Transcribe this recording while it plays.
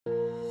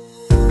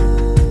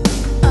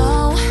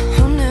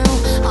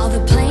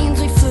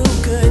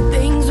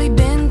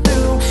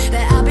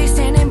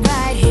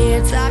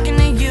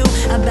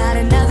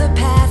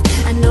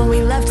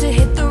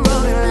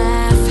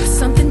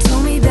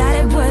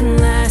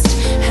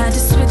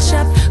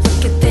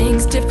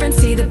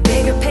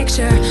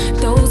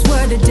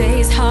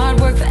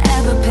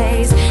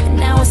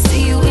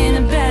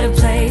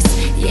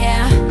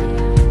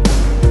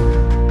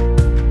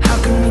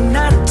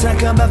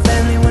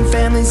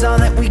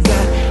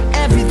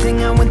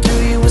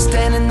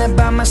there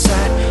by my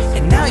side,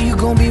 and now you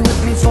gon' be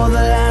with me for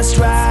the last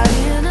ride. It's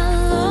been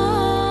a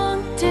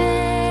long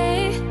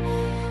day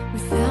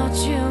without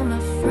you, my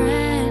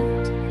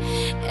friend,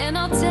 and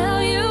I'll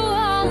tell you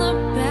all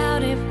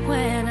about it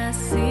when I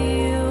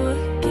see you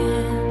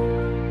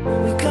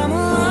again. We've come a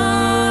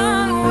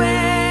long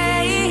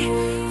way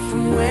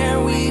from where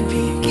we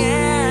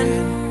began.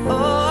 Oh,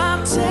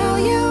 I'll tell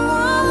you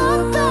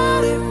all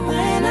about it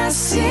when I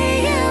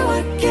see you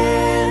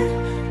again.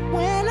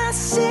 When I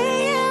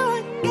see you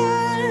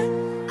again.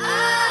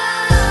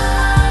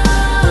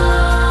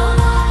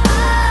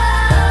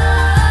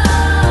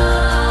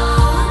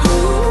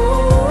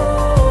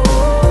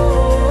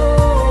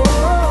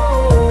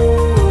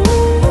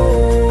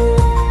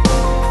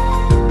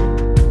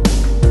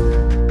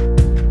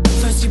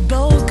 First you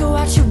both go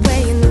out your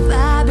way and the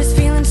vibe is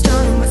feeling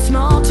stunning. What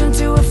small turn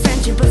to a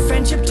friendship, but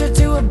friendship turned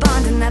to a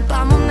bond, and that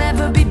bond will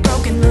never be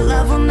broken, the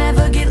love will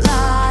never get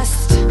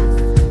lost.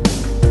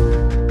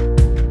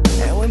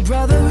 And when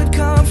brotherhood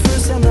comes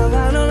first and the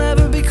line will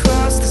never be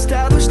crossed,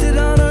 established it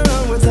on our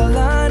own with a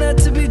line had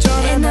to be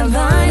drawn. And the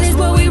line is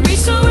what we reach,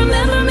 so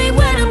remember me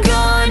when I'm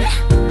gone.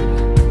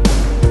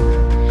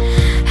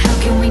 How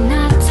can we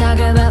not talk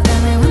about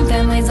family when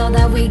family's all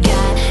that we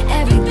got?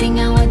 Everything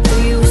I went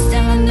through, you were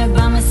standing there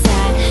by my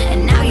side,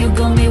 and now you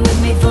gon' be with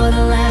me for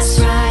the last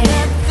ride.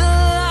 Let the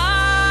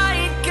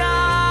light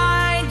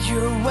guide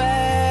your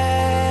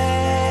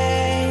way.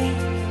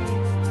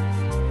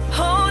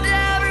 Hold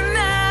every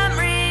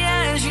memory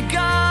as you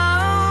go.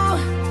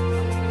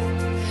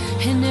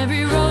 And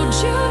every road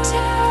you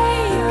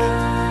take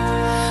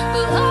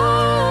will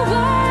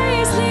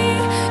always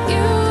lead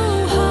you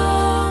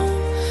home,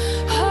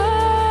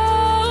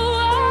 home.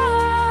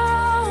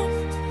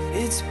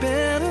 It's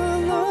been a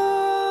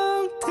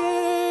long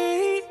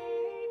day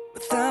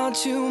without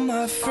you,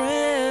 my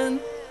friend,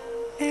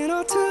 and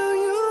I'll tell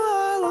you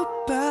all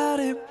about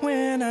it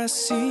when I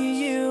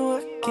see you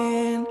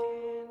again.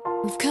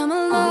 We've come a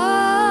long